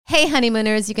Hey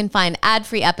honeymooners, you can find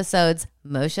ad-free episodes,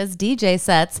 Moshe's DJ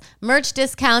sets, merch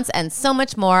discounts, and so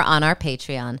much more on our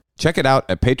Patreon. Check it out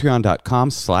at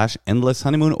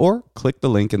patreon.com/endlesshoneymoon or click the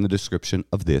link in the description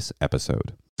of this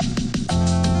episode.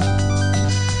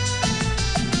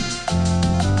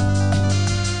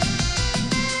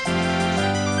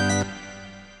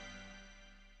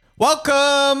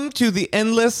 Welcome to the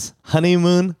Endless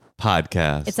Honeymoon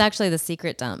Podcast. It's actually the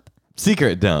secret dump.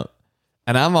 Secret dump.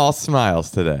 And I'm all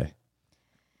smiles today.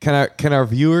 Can our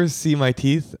viewers see my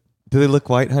teeth? Do they look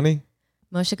white, honey?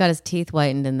 Moshe got his teeth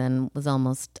whitened and then was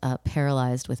almost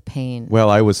paralyzed with pain. Well,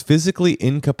 I was physically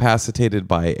incapacitated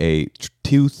by a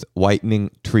tooth whitening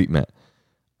treatment.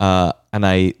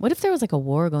 And What if there was like a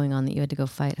war going on that you had to go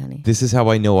fight, honey? this is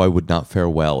how I know I would not fare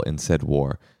well in said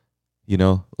war. You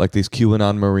know, like these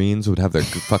QAnon Marines would have their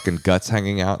fucking guts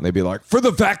hanging out and they'd be like, for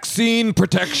the vaccine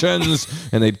protections.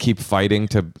 And they'd keep fighting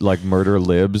to like murder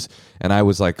libs. And I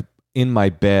was like in my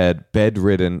bed,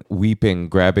 bedridden, weeping,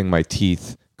 grabbing my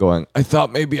teeth, going, I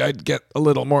thought maybe I'd get a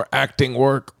little more acting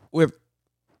work with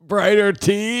brighter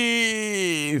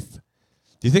teeth.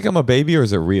 Do you think I'm a baby or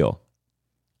is it real?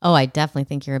 Oh, I definitely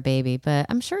think you're a baby, but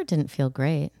I'm sure it didn't feel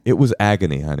great. It was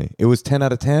agony, honey. It was 10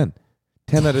 out of 10.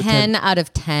 10 out of 10. 10 out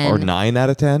of 10. Or 9 out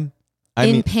of 10.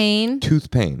 In pain?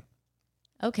 Tooth pain.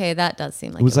 Okay, that does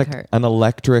seem like It was like hurt. an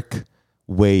electric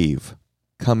wave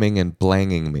coming and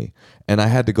blanging me. And I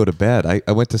had to go to bed. I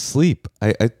went to sleep.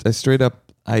 I straight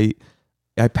up, I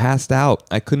passed out.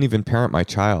 I couldn't even parent my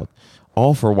child.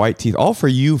 All for white teeth. All for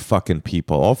you fucking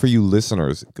people. All for you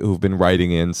listeners who've been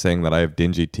writing in saying that I have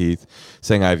dingy teeth,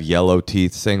 saying I have yellow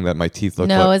teeth, saying that my teeth look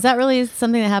No, like... is that really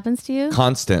something that happens to you?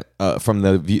 Constant from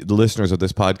the listeners of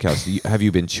this podcast. Have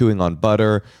you been chewing on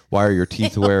butter? Why are your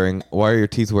teeth wearing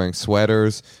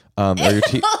sweaters? Are your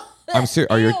teeth... I'm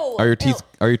serious. Are your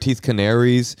teeth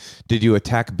canaries? Did you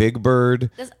attack Big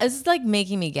Bird? This is like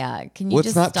making me gag. Can you Well,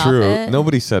 just it's not stop true. it?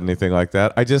 Nobody said anything like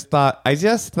that. I just thought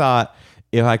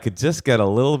if I could just get a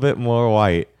little bit more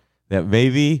white, that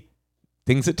maybe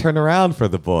things would turn around for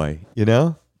the boy, you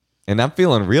know? And I'm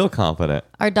feeling real confident.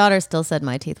 Our daughter still said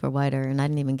my teeth were whiter, and I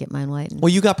didn't even get mine whitened. Well,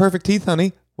 you got perfect teeth,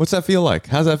 honey. What's that feel like?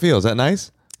 How's that feel? Is that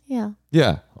nice? Yeah.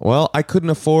 Yeah. Well, I couldn't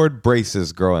afford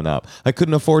braces growing up. I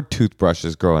couldn't afford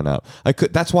toothbrushes growing up.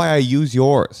 That's why I use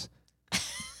yours.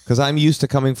 Because I'm used to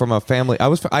coming from a family. I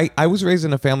was raised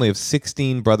in a family of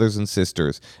 16 brothers and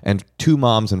sisters and 2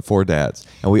 moms and 4 dads.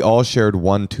 And we all shared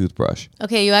one toothbrush.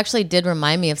 Okay, you actually did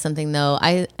remind me of something, though.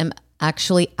 I am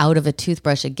actually out of a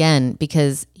toothbrush again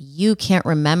because you can't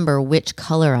remember which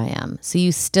color I am. So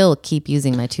you still keep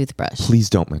using my toothbrush. Please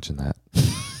don't mention that.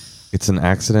 It's an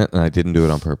accident and I didn't do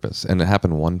it on purpose. And it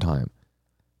happened one time.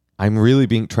 I'm really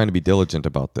trying to be diligent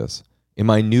about this. In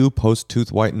my new post-tooth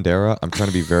whitened era, I'm trying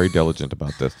to be very diligent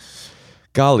about this.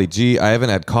 Golly gee, I haven't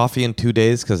had coffee in 2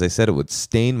 days because they said it would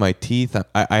stain my teeth.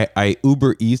 I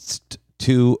Uber Eats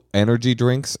 2 energy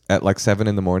drinks at like 7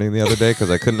 a.m. the other day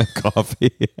because I couldn't have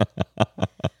coffee.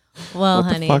 Well,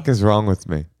 what honey, the fuck is wrong with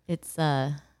me? it's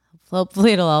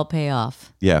hopefully it'll all pay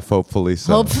off. Yeah, hopefully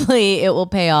so. Hopefully it will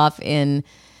pay off in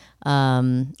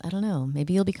I don't know,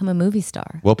 maybe you'll become a movie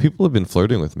star. Well, people have been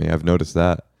flirting with me. I've noticed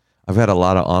that. I've had a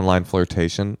lot of online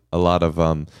flirtation. A lot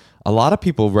of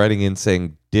people writing in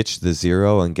saying ditch the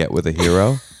zero and get with a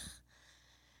hero.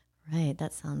 Right,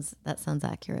 that sounds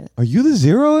accurate. Are you the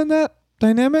zero in that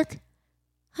dynamic?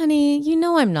 Honey, you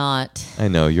know I'm not. I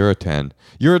know you're a 10.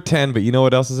 You're a 10, but you know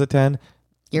what else is a 10?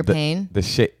 Your pain? The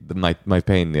shade, my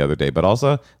pain the other day, but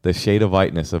also the shade of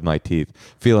whiteness of my teeth.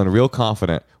 Feeling real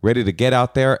confident, ready to get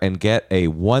out there and get a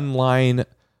one-line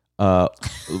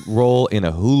role in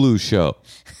a Hulu show.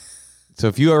 So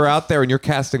if you are out there and you're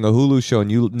casting a Hulu show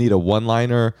and you need a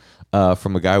one-liner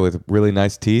from a guy with really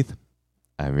nice teeth,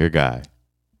 I'm your guy.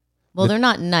 Well, they're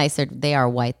not nice. They are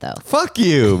white, though. Fuck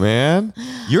you, man.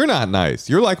 You're not nice.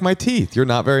 You're like my teeth. You're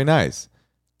not very nice.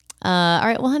 All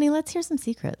right. Well, honey, let's hear some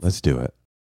secrets. Let's do it.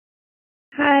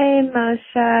 Hi,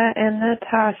 Moshe and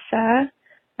Natasha.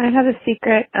 I have a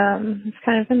secret. It's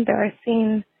kind of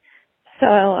embarrassing.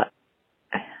 So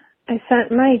I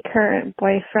sent my current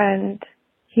boyfriend,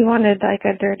 he wanted like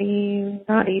a dirty,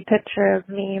 naughty picture of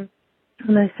me.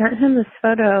 And I sent him this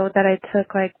photo that I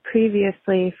took like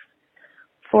previously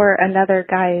for another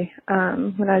guy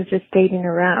when I was just dating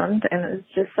around. And it was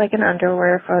just like an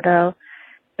underwear photo.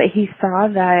 But he saw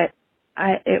that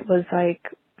it was like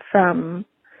from...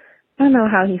 I don't know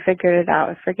how he figured it out.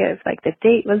 I forget if like the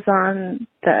date was on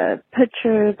the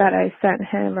picture that I sent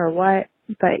him or what,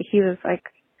 but he was like,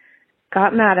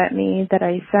 got mad at me that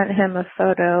I sent him a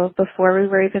photo before we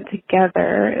were even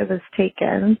together. It was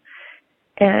taken.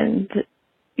 And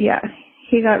yeah,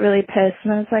 he got really pissed,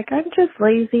 and I was like, I'm just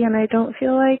lazy and I don't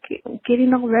feel like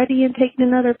getting all ready and taking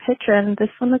another picture, and this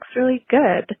one looks really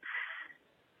good.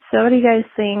 So what do you guys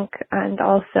think? And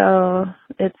also,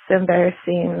 it's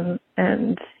embarrassing,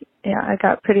 and yeah, I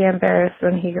got pretty embarrassed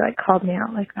when he like called me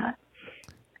out like that.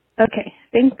 Okay,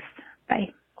 thanks. Bye.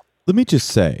 Let me just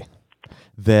say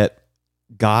that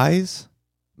guys,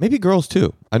 maybe girls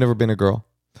too, I've never been a girl,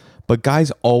 but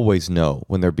guys always know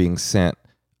when they're being sent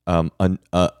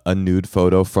a nude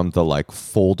photo from the like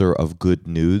folder of good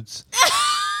nudes.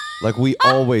 Like we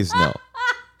always know.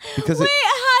 Because Wait,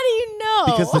 how do you know?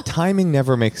 because the timing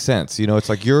never makes sense. You know, it's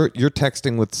like you're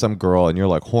texting with some girl and you're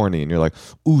like horny and you're like,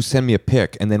 ooh, send me a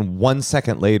pic. And then 1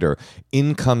 second later,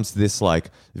 in comes this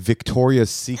like Victoria's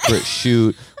Secret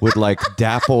shoot with like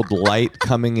dappled light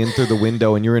coming in through the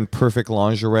window, and you're in perfect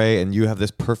lingerie and you have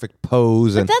this perfect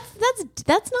pose. And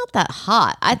That's not that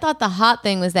hot. I thought the hot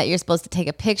thing was that you're supposed to take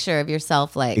a picture of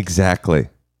yourself like exactly.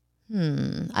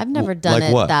 I've never done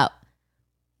Like it what? that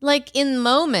like in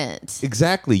moment.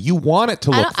 Exactly. You want it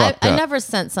to look fucked I up. never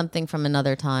sent something from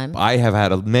another time. I have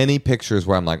had many pictures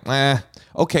where I'm like,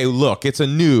 okay, look, it's a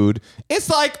nude. It's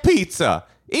like pizza.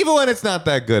 Even when it's not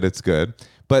that good, it's good.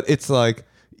 But it's like,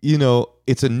 you know,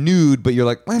 it's a nude, but you're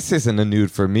like, this isn't a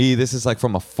nude for me. This is like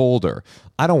from a folder.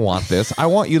 I don't want this. I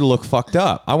want you to look fucked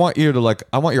up. I want you to like,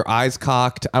 I want your eyes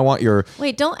cocked. I want your...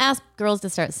 Wait, don't ask girls to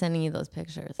start sending you those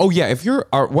pictures. Oh, yeah. If you're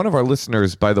one of our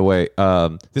listeners, by the way,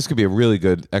 this could be a really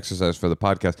good exercise for the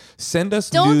podcast. Send us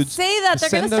Don't nudes. say that. They're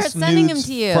gonna Send us start sending nudes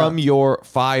them to you. from your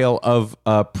file of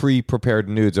pre-prepared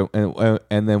nudes,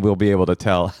 and then we'll be able to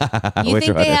tell. You which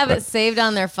think one they it have is. it saved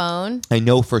on their phone? I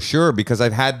know for sure because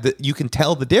I've had you can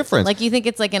tell the difference. Like you think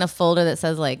it's like in a folder that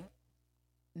says like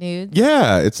nudes?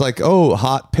 Yeah, it's like, oh,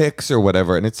 hot pics or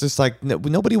whatever, and it's just like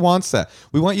nobody wants that.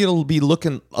 We want you to be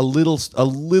looking a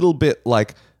little bit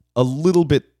like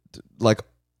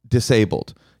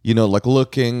disabled. You know, like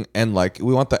looking, and like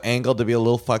we want the angle to be a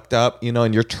little fucked up. You know,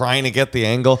 and you're trying to get the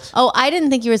angle. Oh, I didn't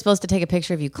think you were supposed to take a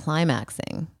picture of you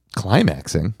climaxing.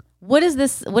 Climaxing. What is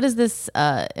this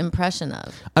impression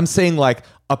of? I'm saying like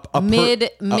a Mid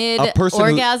person who-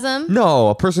 orgasm? No,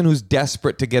 a person who's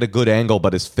desperate to get a good angle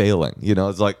but is failing. You know,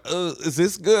 it's like, is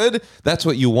this good? That's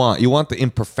what you want. You want the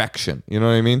imperfection. You know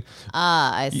what I mean?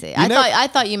 Ah, I see. you I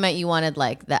thought you meant you wanted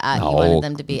like you No. wanted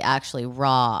them to be actually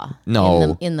raw.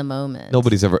 No. in the moment.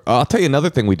 Nobody's ever. I'll tell you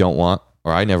another thing we don't want,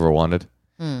 or I never wanted.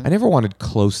 I never wanted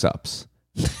close-ups.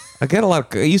 I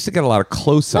used to get a lot of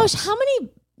close-ups. Gosh, how many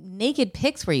naked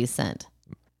pics were you sent?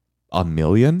 1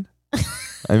 million?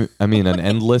 I mean, an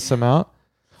endless amount.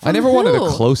 I never wanted a who?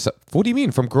 close-up. What do you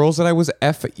mean? From girls that I was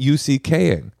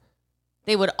FUCKing.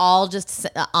 They would all just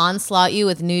onslaught you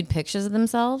with nude pictures of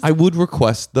themselves? I would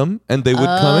request them, and they would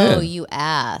come in. Oh, you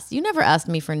asked. You never asked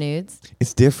me for nudes.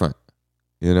 It's different,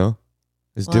 you know?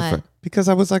 It's Why? different. Because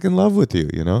I was like in love with you,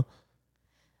 you know?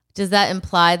 Does that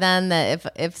imply then that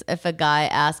if a guy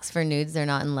asks for nudes, they're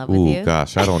not in love with Ooh, you?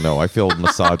 gosh, I don't know. I feel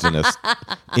misogynist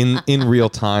in real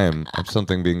time of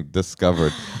something being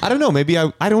discovered. I don't know. Maybe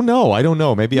I don't know. I don't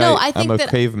know. Maybe No, I'm think a that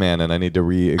caveman and I need to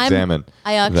re-examine.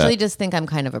 I actually that. just think I'm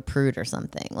kind of a prude or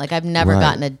something. Like I've never Right.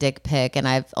 gotten a dick pic, and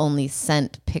I've only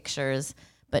sent pictures,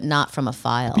 but not from a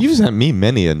file. You've sent me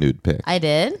many a nude pic. I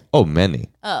did? Oh, many.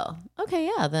 Oh,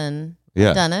 okay, yeah, then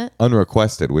Yeah. I've done it.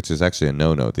 Unrequested, which is actually a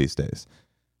no-no these days.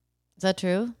 Is that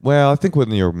true? Well, I think when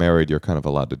you're married, you're kind of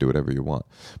allowed to do whatever you want.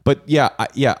 But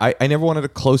I never wanted a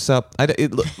close-up.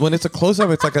 When it's a close-up,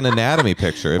 it's like an anatomy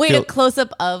picture. Wait, a close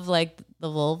up of like the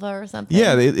vulva or something?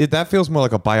 Yeah, that feels more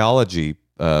like a biology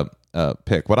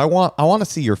pic. What I want to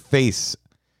see your face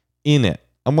in it.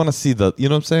 I want to see you know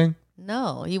what I'm saying?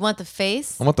 No, you want the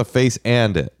face? I want the face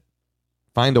and it.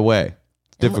 Find a way.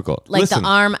 It's difficult. Like Listen, the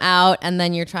arm out, and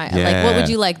then you're trying. Like, what Yeah. would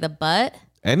you like? The butt?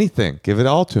 anything. Give it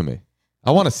all to me. I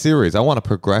want a series. I want a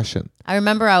progression. I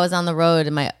remember I was on the road,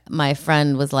 and my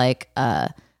friend was like,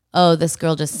 "Oh, this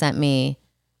girl just sent me.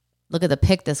 Look at the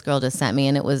pic this girl just sent me,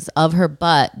 and it was of her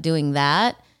butt doing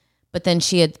that, but then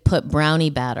she had put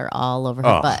brownie batter all over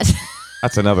her butt."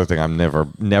 That's another thing I've never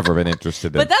been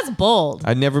interested in. But that's bold.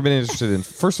 I've never been interested in.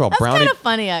 First of all, That's brownie. kind of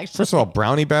funny, actually. First of all,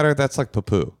 brownie batter. That's like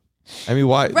poo-poo. I mean,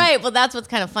 why? Right. Well, that's what's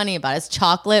kind of funny about it. It's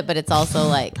chocolate, but it's also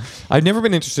like I've never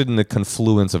been interested in the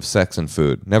confluence of sex and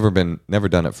food. Never done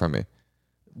it for me.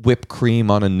 Whipped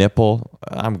cream on a nipple.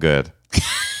 I'm good.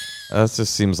 That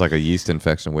just seems like a yeast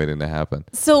infection waiting to happen.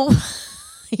 so.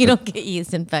 You don't get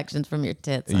yeast infections from your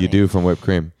tits. You honey. do from whipped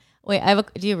cream. Wait,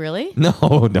 do you really? No.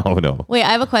 Wait, I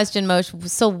have a question, Moshe.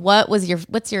 So, what was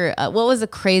the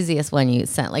craziest one you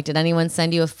sent? Like, did anyone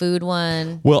send you a food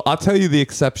one? Well, I'll tell you the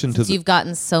exception to the. You've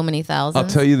gotten so many thousands. I'll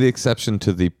tell you the exception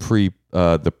to the pre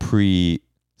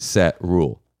set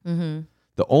rule.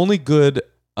 The only good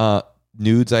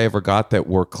nudes I ever got that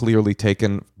were clearly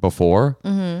taken before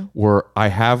were I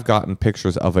have gotten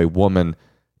pictures of a woman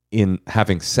in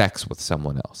having sex with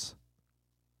someone else.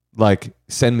 Like,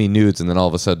 send me nudes, and then all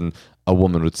of a sudden a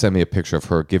woman would send me a picture of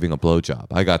her giving a blowjob.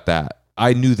 I got that.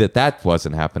 I knew that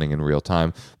wasn't happening in real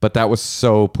time, but that was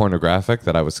so pornographic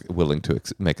that I was willing to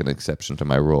make an exception to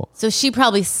my rule. So she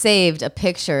probably saved a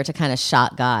picture to kind of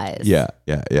shock guys. Yeah.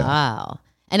 Wow.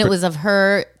 And it was of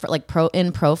her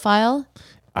in profile?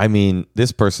 I mean,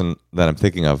 this person that I'm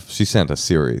thinking of, she sent a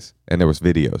series, and there was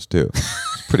videos too.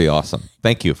 It's pretty awesome.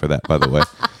 Thank you for that, by the way.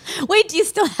 Wait, do you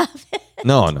still have it?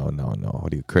 No.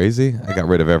 What are you, crazy? I got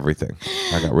rid of everything.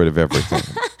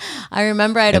 I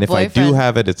remember I had and a boyfriend. If I do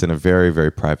have it, it's in a very,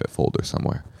 very private folder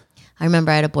somewhere. I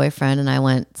remember I had a boyfriend, and I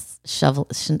went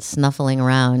snuffling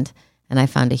around, and I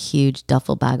found a huge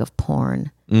duffel bag of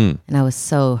porn. And I was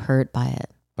so hurt by it.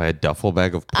 By a duffel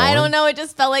bag of porn? I don't know. It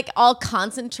just felt like all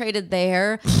concentrated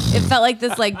there. It felt like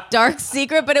this dark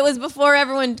secret, but it was before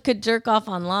everyone could jerk off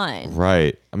online.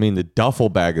 Right. I mean, the duffel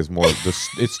bag is more,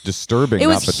 it's disturbing, it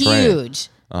not was betraying. Huge.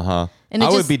 Uh-huh. And I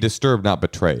would be disturbed, not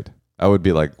betrayed. I would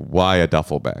be like, why a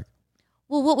duffel bag?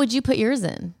 Well, what would you put yours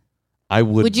in? I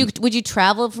would. Would you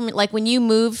travel from, like, when you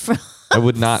moved from I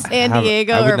would not San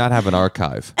Diego? I would not have an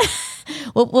archive.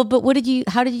 Well, but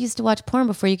how did you used to watch porn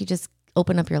before you could just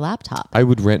open up your laptop? I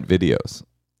would rent videos.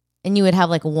 And you would have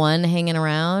like one hanging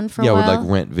around for a while? Yeah, I would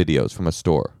like rent videos from a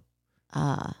store.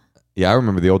 Yeah, I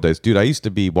remember the old days. Dude, I used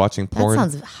to be watching porn.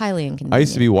 That sounds highly inconvenient. I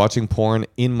used to be watching porn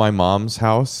in my mom's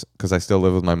house because I still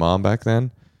lived with my mom back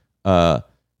then.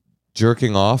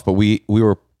 Jerking off, but we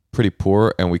were pretty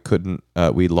poor and we couldn't,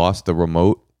 we lost the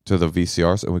remote to the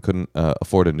VCRs and we couldn't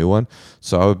afford a new one.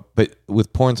 But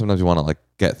with porn, sometimes you want to like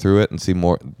get through it and see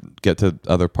more, get to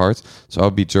other parts. So I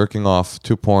would be jerking off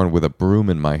to porn with a broom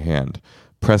in my hand,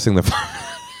 pressing the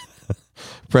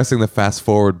fast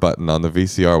forward button on the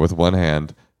VCR with one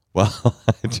hand while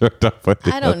I jerked off with the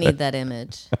other. I don't need that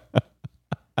image.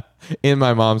 In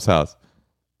my mom's house.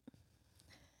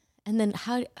 And then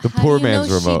how poor do you man's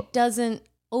know remote. She doesn't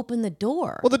open the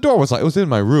door? Well, the door was it was in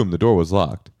my room. The door was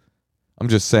locked. I'm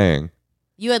just saying.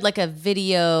 You had like a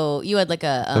video. You had like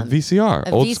a VCR.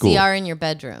 A old VCR school. in your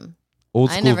bedroom. Old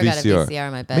school I never VCR. got a VCR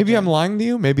in my bedroom. Maybe I'm lying to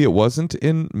you. Maybe it wasn't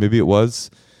in. Maybe it was.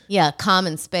 Yeah,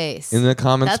 common space. In the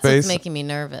common That's space. That's what's making me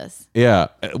nervous. Yeah,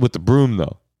 with the broom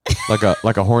though,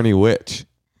 like a horny witch.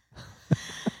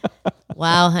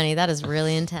 Wow, honey, that is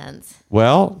really intense.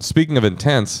 Well, speaking of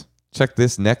intense, check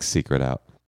this next secret out.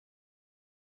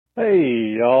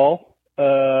 Hey, y'all.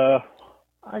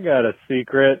 I got a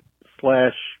secret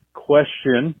 /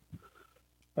 question.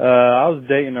 I was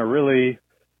dating a really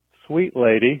sweet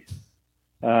lady,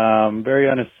 very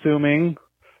unassuming.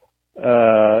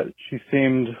 She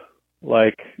seemed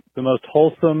like the most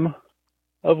wholesome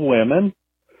of women,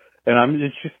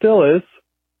 and she still is.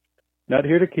 Not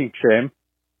here to kink shame,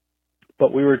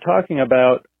 but we were talking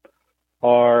about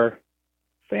our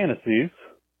fantasies,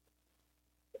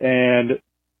 and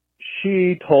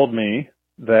she told me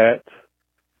that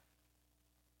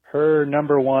her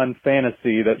number one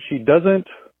fantasy that she doesn't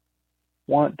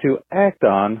want to act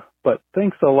on, but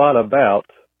thinks a lot about,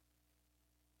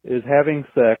 is having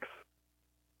sex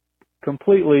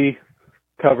completely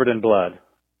covered in blood.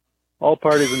 All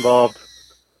parties involved,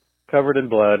 covered in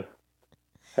blood,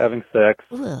 having sex.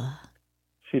 Ugh.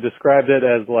 She described it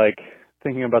as like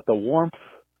thinking about the warmth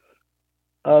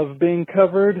of being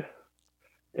covered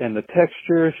and the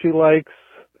texture she likes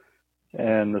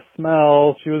and the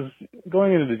smell. She was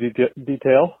going into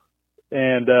detail,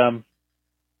 and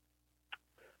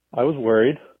I was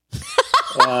worried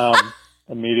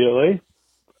immediately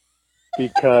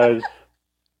because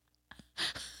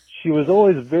she was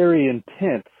always very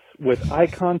intense with eye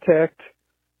contact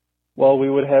while we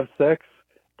would have sex,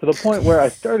 to the point where I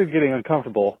started getting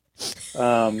uncomfortable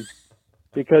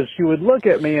because she would look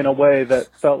at me in a way that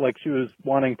felt like she was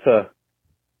wanting to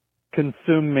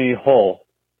consume me whole,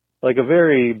 like a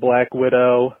very Black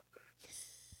Widow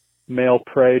male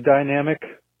prey dynamic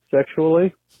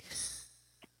sexually.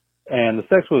 And the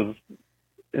sex was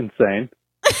insane.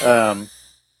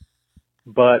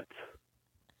 But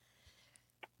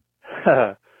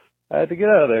I had to get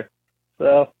out of there.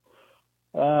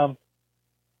 So,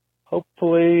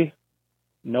 hopefully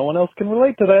no one else can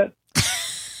relate to that.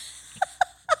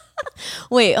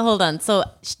 Wait, hold on. So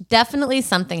definitely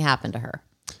something happened to her.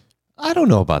 I don't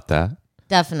know about that.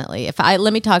 Definitely.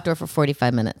 Let me talk to her for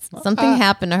 45 minutes. Something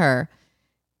happened to her.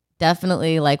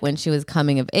 definitely like when she was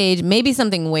coming of age, maybe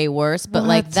something way worse, but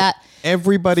like that.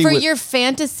 Everybody For would- your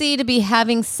fantasy to be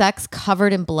having sex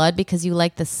covered in blood because you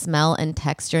like the smell and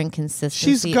texture and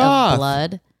consistency goth. of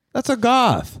blood. That's a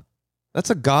goth.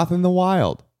 That's a goth in the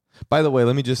wild. By the way,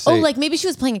 let me just say. Oh, like maybe she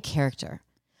was playing a character.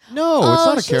 No, it's not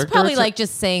a she was character. probably It's like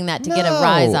just saying that to get a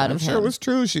rise out I'm of sure him. it was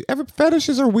true. Every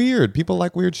fetishes are weird. People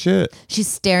like weird shit. She's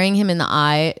staring him in the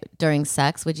eye during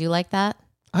sex. Would you like that?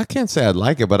 I can't say I'd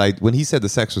like it, but when he said the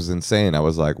sex was insane, I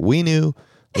was like, we knew.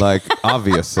 Like,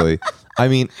 obviously. I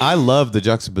mean, I love the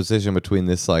juxtaposition between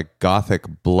this like gothic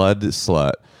blood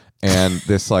slut and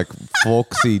this like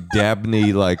folksy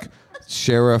Dabney like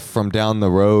sheriff from down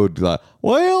the road. Like,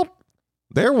 well,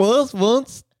 there was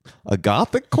once a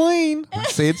gothic queen who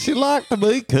said she liked to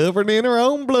be covered in her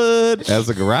own blood as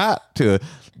a right to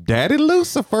Daddy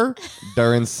Lucifer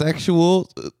during sexual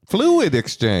fluid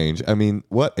exchange. I mean,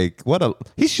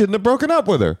 he shouldn't have broken up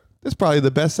with her. It's probably the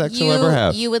best sex he'll ever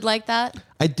have. You would like that?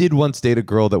 I did once date a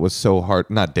girl that was so hook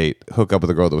up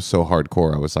with a girl that was so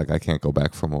hardcore. I was like, I can't go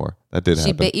back for more. That did She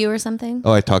happen. bit you or something?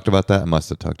 Oh, I talked about that? I must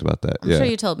have talked about that. I'm yeah. sure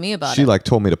you told me about She it. like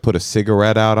told me to put a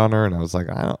cigarette out on her, and I was like,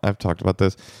 I've talked about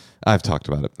this. I've talked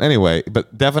about it. Anyway,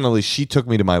 but definitely she took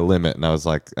me to my limit, and I was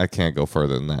like, I can't go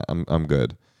further than that. I'm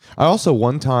good. I also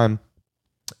one time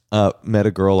met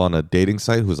a girl on a dating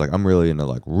site who was like, I'm really into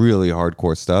like really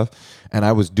hardcore stuff. And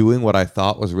I was doing what I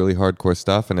thought was really hardcore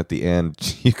stuff. And at the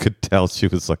end, you could tell she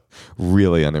was like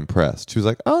really unimpressed. She was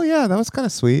like, oh yeah, that was kind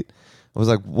of sweet. I was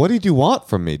like, what did you want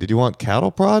from me? Did you want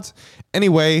cattle prods?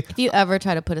 Anyway, If you ever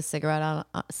try to put a cigarette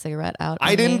out,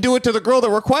 I didn't do it to the girl that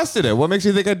requested it. What makes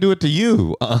you think I'd do it to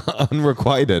you?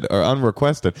 Unrequited or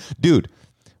unrequested. Dude,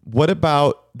 what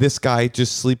about this guy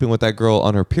just sleeping with that girl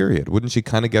on her period? Wouldn't she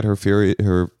kind of get her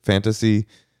fantasy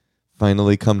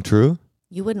finally come true?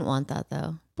 You wouldn't want that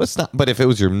though. But it's not. But if it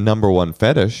was your number one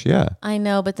fetish, yeah. I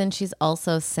know, but then she's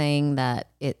also saying that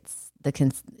it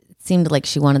seemed like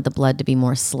she wanted the blood to be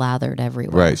more slathered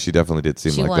everywhere. Right. She definitely did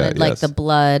seem She like wanted that. like yes. the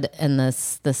blood and the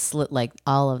slit, like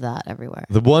all of that everywhere.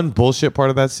 The one bullshit part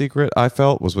of that secret I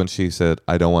felt was when she said,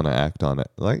 I don't want to act on it.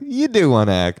 Like, you do want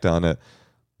to act on it.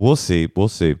 We'll see. We'll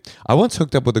see. I once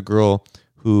hooked up with a girl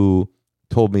who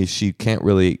told me she can't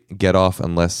really get off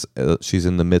unless she's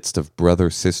in the midst of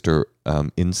brother-sister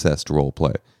incest role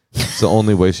play. It's the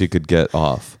only way she could get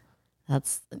off.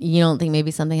 You don't think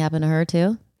maybe something happened to her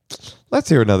too? Let's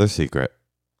hear another secret.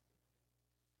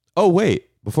 Oh, wait.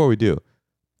 Before we do.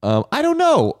 I don't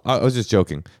know. I was just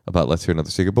joking about let's hear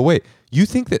another secret. But wait, you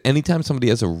think that anytime somebody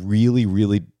has a really,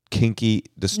 really kinky,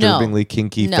 disturbingly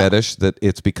kinky No. fetish that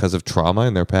it's because of trauma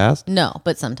in their past? No,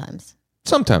 but sometimes.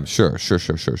 Sometimes, sure.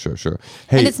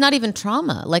 Hey, And it's not even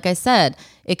trauma. Like I said,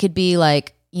 it could be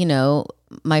like,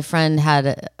 my friend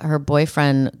her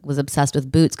boyfriend was obsessed with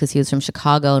boots because he was from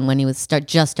Chicago. And when he was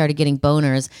just started getting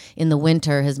boners in the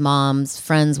winter, his mom's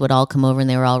friends would all come over and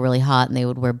they were all really hot and they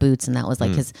would wear boots. And that was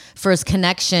like his first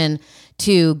connection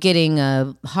to getting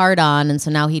a hard on. And so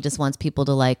now he just wants people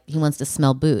to he wants to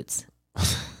smell boots.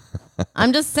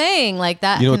 I'm just saying like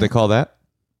that. you know what they call that?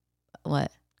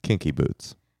 What? Kinky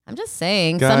boots. I'm just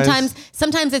saying. Guys.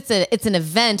 Sometimes it's an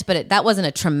event, but that wasn't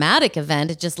a traumatic event.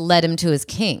 It just led him to his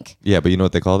kink. Yeah, but you know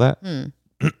what they call that?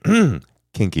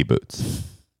 Kinky boots.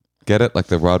 Get it? Like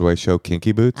the Broadway show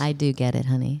Kinky Boots? I do get it,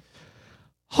 honey.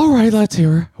 All right, let's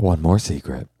hear one more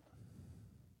secret.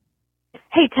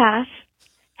 Hey, Tash.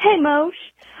 Hey, Moshe.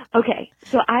 Okay,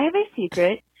 so I have a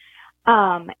secret.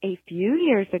 A few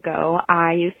years ago,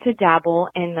 I used to dabble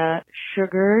in the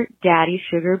sugar daddy,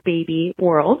 sugar baby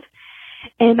world.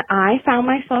 And I found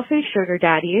myself a sugar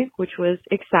daddy, which was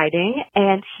exciting.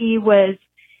 And he was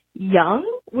young,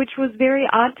 which was very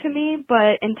odd to me,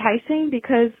 but enticing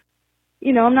because,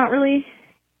 I'm not really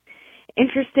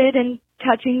interested in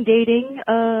touching, dating,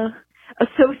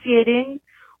 associating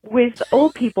with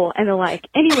old people and the like.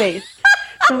 Anyways,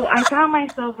 so I found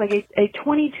myself like a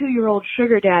 22-year-old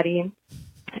sugar daddy,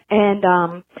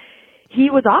 and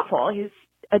he was awful. He was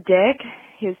a dick.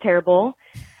 He was terrible.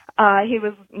 He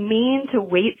was mean to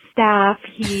wait staff.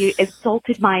 He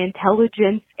insulted my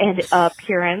intelligence and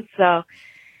appearance. So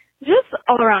just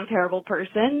all around terrible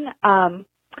person.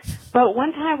 But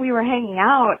one time we were hanging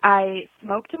out, I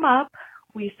smoked him up.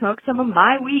 We smoked some of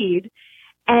my weed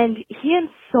and he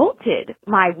insulted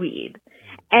my weed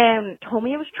and told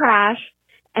me it was trash.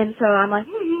 And so I'm like,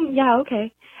 yeah,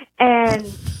 okay. And,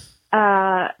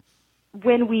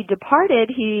 when we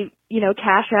departed, he,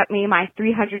 cashed at me my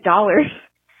 $300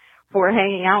 for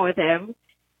hanging out with him.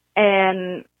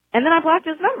 And then I blocked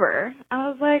his number. I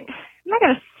was like, I'm not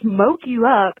going to smoke you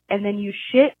up and then you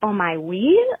shit on my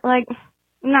weed? Like,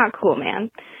 not cool,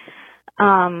 man.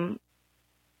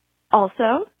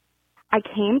 Also, I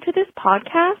came to this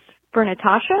podcast for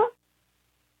Natasha,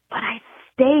 but I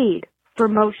stayed for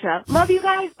Moshe. Love you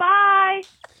guys. Bye.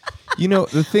 You know,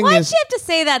 the thing Why'd is, she have to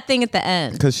say that thing at the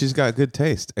end? because she's got good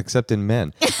taste, except in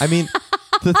men. I mean,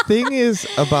 the thing is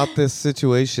about this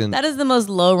situation. That is the most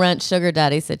low rent sugar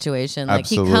daddy situation. Like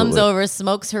he comes Absolutely. over,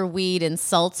 smokes her weed,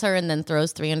 insults her, and then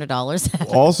throws $300 at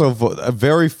her. Also, a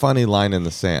very funny line in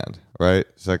the sand, right?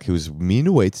 It's like he was mean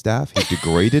to waitstaff. He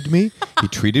degraded me. He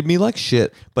treated me like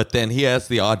shit. But then he has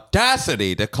the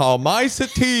audacity to call my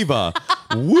sativa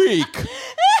weak.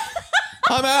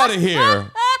 I'm out of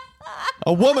here.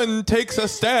 A woman takes a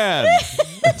stand.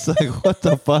 It's like, what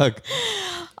the fuck?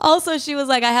 Also, she was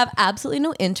like, I have absolutely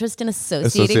no interest in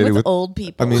associating with old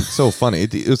people. I mean, it's so funny.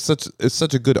 It's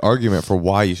such a good argument for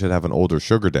why you should have an older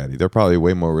sugar daddy. They're probably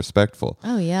way more respectful.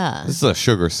 oh, yeah. This is a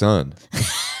sugar son.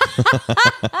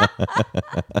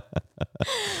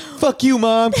 Fuck you,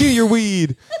 mom. Get your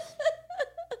weed.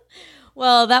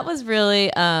 Well, that was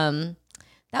really, that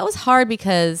was hard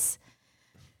because,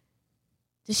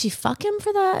 did she fuck him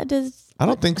for that? I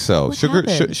don't think so. what Sugar,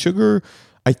 happened? sugar.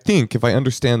 I think if I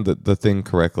understand the thing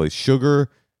correctly, sugar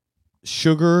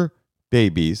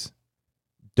babies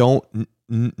don't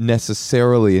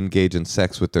necessarily engage in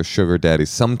sex with their sugar daddies.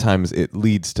 Sometimes it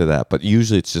leads to that, but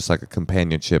usually it's just like a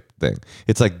companionship thing.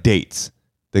 It's like dates.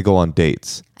 They go on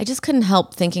dates. I just couldn't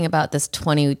help thinking about this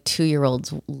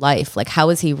 22-year-old's life. Like, how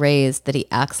was he raised that he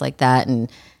acts like that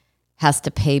and has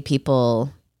to pay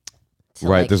people to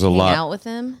Right, like, there's a hang lot- out with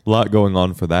him? A lot going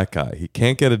on for that guy. He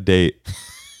can't get a date,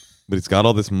 but he's got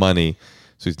all this money.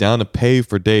 So he's down to pay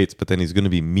for dates, but then he's going to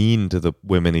be mean to the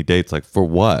women he dates. Like, for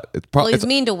what? It's Well, probably he's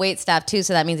mean to wait staff too,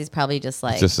 so that means he's probably just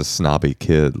like, just a snobby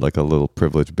kid, like a little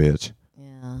privileged bitch.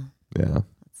 yeah, Yeah.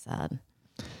 that's sad.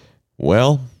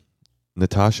 Well,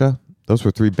 Natasha, those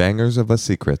were 3 bangers of us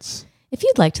secrets. If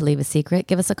you'd like to leave a secret,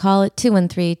 give us a call at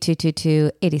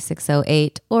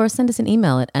 213-222-8608 or send us an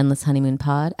email at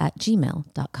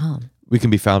endlesshoneymoonpod@gmail.com. We can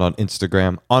be found on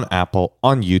Instagram, on Apple,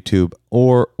 on YouTube,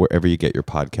 or wherever you get your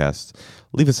podcasts.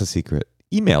 Leave us a secret.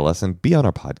 Email us and be on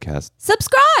our podcast.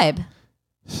 Subscribe.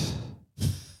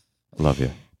 Love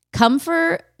you. Come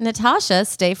for Natasha,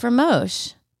 stay for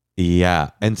Moshe. Yeah,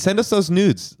 and send us those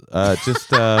nudes. Just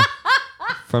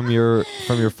from your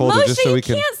folder, Moshe, just so you we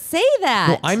can. can't say that.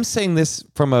 Well, I'm saying this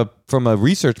from a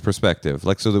research perspective,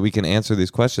 like so that we can answer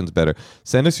these questions better.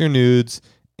 Send us your nudes,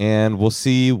 and we'll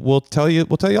see. We'll tell you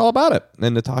all about it.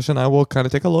 And Natasha and I will kind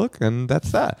of take a look, and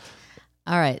that's that.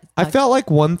 All right. I felt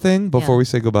like one thing before Yeah. we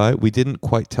say goodbye. We didn't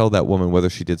quite tell that woman whether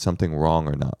she did something wrong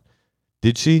or not.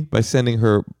 Did she, by sending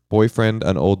her boyfriend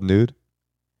an old nude?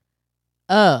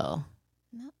 Oh.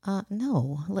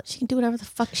 No. She can do whatever the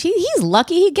fuck. He's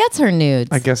lucky he gets her nudes.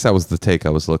 I guess that was the take I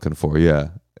was looking for. Yeah.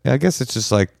 I guess it's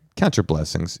just like count your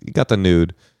blessings. You got the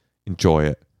nude, enjoy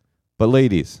it. But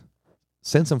ladies,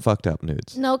 send some fucked up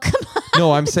nudes. No, come on.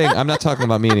 No, I'm saying I'm not talking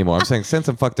about me anymore. I'm saying send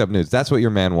some fucked up nudes. That's what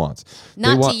your man wants. They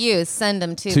Not want- to you. Send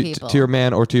them to people. to your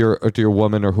man or to your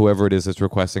woman or whoever it is that's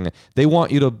requesting it. They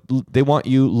want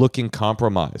you looking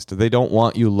compromised. They don't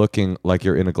want you looking like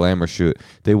you're in a glamour shoot.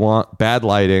 They want bad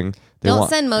lighting. Don't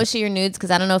send Moshe your nudes because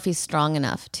I don't know if he's strong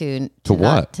enough to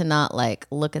what? to not like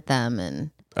look at them and.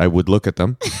 I would look at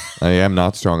them. I am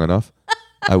not strong enough.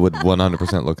 I would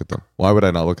 100% look at them. Why would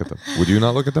I not look at them? Would you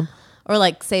not look at them? Or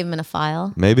like save them in a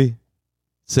file. Maybe.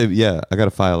 Yeah, I got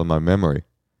a file in my memory.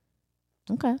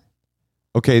 Okay.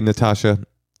 Okay, Natasha,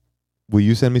 will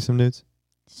you send me some nudes?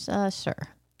 Sure.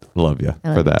 Love you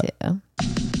I for love you that. too.